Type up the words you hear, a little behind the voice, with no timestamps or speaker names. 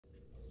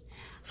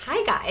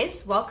Hi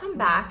guys, welcome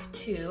back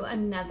to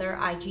another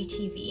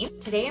IGTV.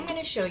 Today I'm going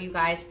to show you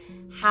guys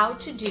how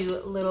to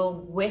do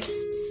little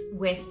wisps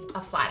with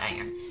a flat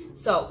iron.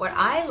 So what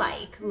I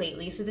like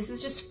lately, so this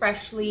is just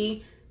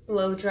freshly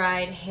blow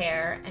dried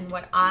hair, and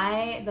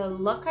the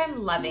look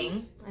I'm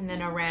loving, and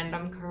then a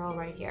random curl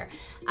right here.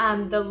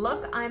 The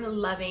look I'm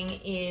loving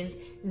is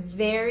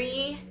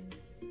very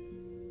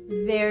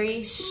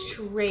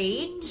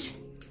straight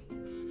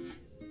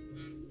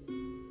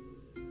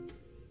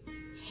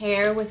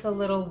hair with a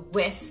little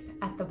wisp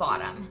at the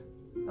bottom.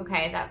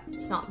 Okay,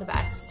 that's not the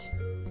best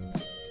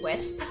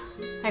wisp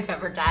I've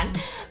ever done,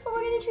 but we're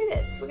gonna do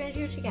this. We're gonna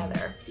do it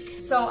together.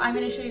 So I'm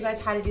gonna show you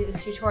guys how to do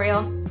this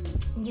tutorial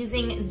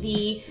using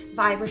the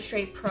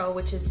Vibrastrait PRO,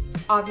 which is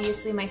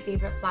obviously my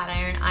favorite flat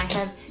iron. I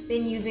have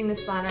been using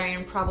this flat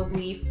iron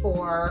probably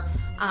for,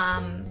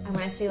 I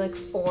wanna say like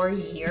 4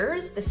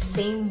 years, the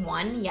same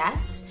one,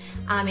 yes.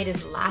 It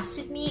has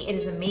lasted me, it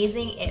is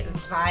amazing, it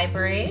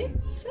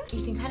vibrates.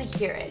 You can kind of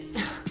hear it,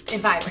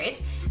 it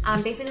vibrates.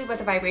 Basically what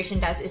the vibration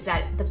does is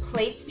that the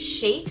plates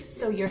shake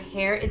so your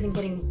hair isn't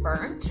getting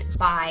burnt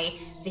by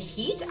the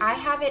heat. I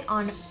have it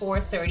on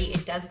 430,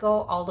 it does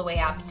go all the way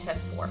up to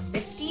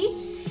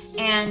 450.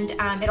 And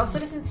it also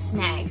doesn't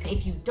snag.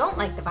 If you don't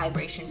like the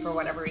vibration for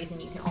whatever reason,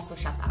 you can also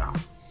shut that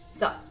off.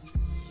 So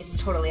it's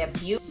totally up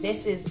to you.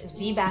 This is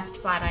the best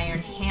flat iron,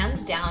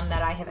 hands down,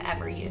 that I have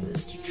ever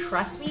used.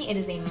 Trust me, it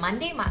is a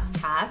Monday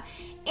must-have.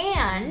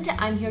 And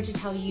I'm here to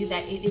tell you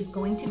that it is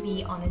going to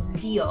be on a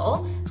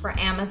deal for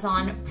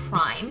Amazon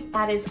Prime.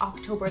 That is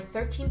October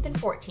 13th and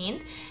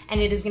 14th,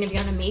 and it is going to be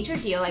on a major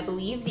deal. I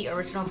believe the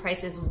original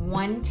price is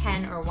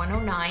 $110 or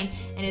 $109,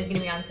 and it is going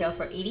to be on sale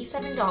for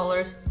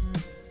 $87.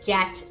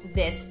 Get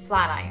this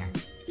flat iron.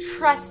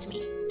 Trust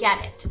me,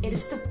 get it. It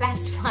is the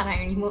best flat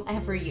iron you will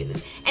ever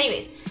use.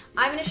 Anyways,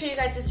 I'm going to show you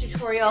guys this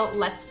tutorial.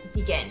 Let's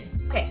begin.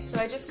 Okay, so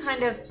I just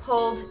kind of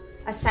pulled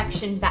a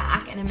section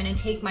back, and I'm going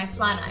to take my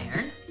flat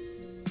iron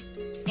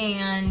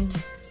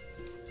and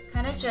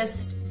kind of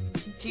just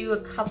do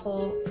a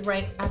couple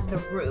right at the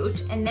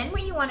root. And then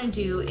what you want to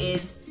do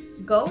is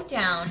go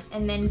down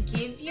and then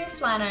give your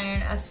flat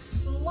iron a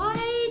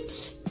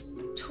slight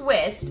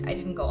twist. I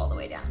didn't go all the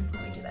way down.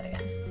 Let me do that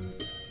again.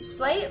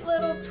 Slight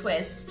little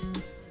twist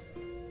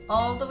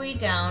all the way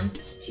down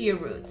to your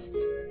roots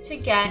to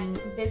get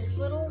this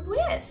little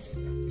wisp,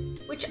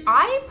 which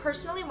I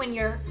personally, when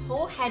your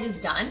whole head is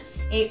done,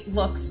 it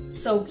looks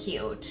so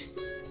cute.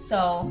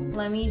 So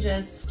let me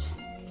just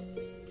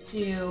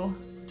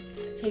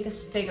take a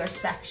bigger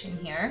section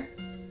here.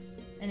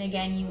 And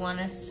again, you want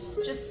to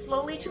just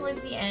slowly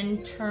towards the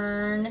end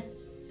turn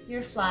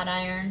your flat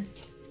iron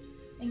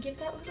and give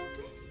that little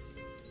wisp.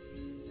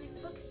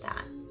 Like, look at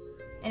that.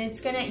 And it's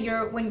gonna,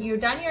 when you're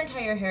done your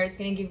entire hair, it's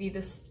gonna give you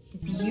this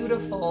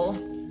beautiful,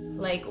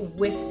 like,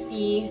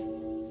 wispy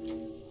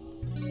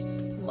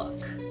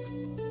look.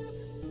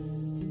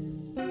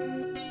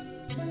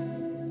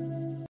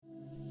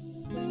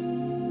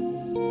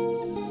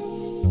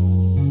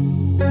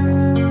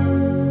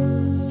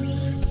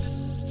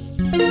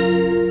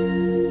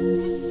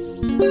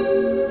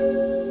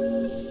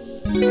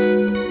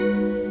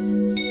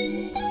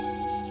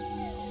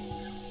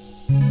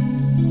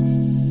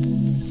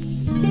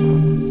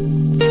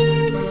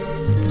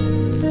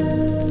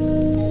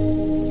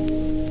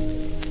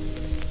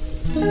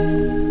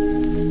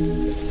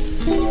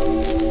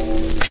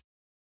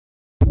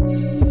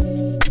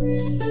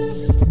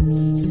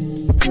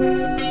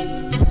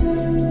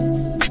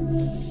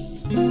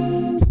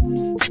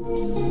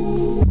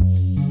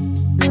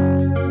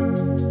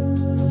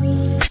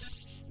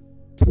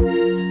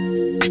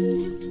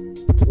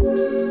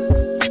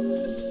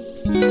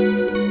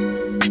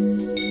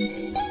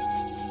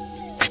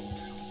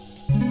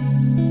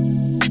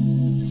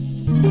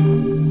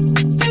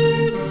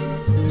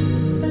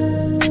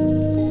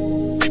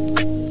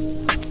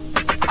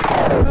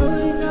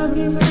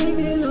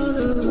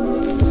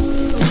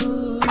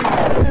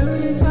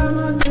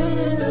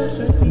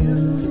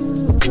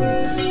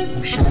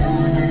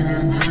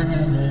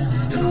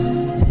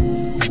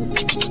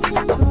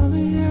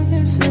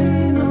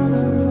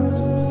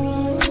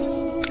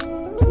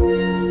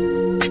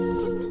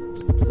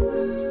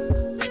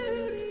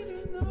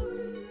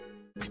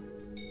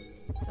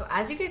 So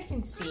as you guys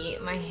can see,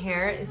 my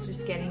hair is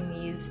just getting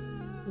these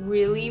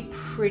really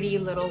pretty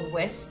little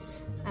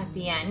wisps at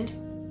the end.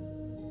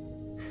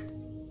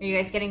 Are you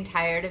guys getting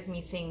tired of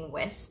me saying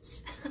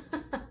wisps?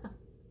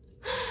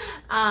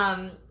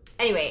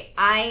 Anyway,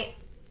 I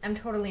am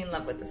totally in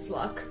love with this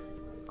look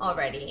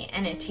already,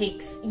 and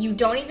you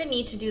don't even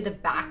need to do the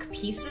back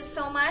pieces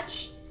so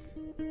much.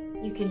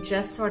 You can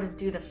just sort of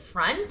do the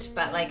front,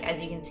 but like,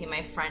 as you can see,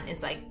 my front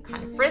is like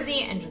kind of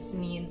frizzy and just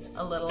needs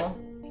a little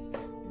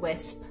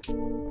wisp.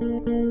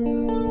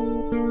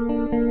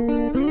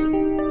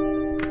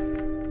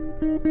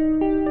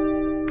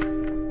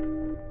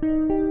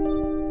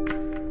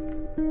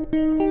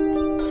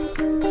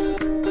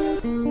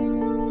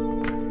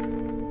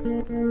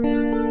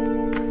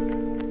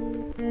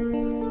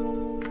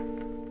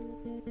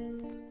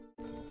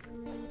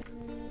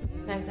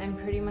 Guys, I'm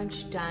pretty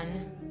much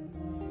done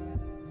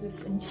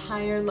this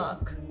entire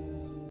look.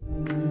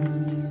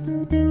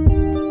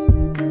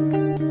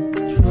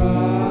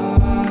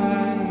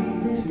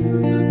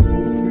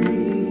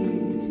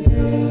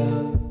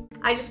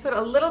 I just put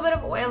a little bit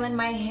of oil in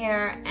my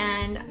hair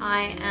and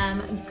I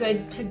am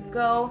good to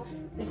go.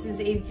 This is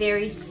a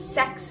very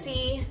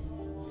sexy,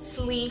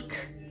 sleek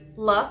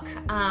look.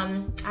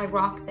 I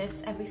rock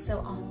this every so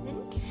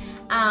often.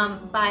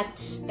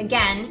 But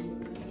again,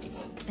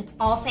 it's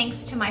all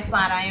thanks to my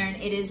flat iron.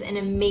 It is an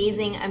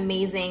amazing,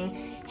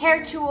 amazing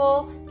hair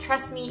tool.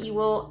 Trust me, you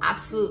will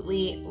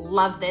absolutely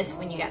love this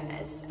when you get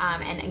this.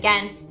 And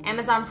again,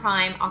 Amazon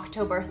Prime,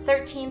 October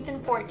 13th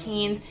and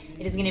 14th.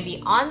 It is gonna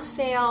be on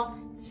sale.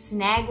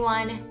 Snag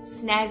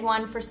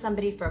one for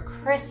somebody for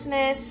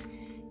Christmas.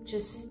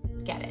 Just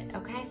get it,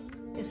 okay?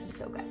 This is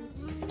so good.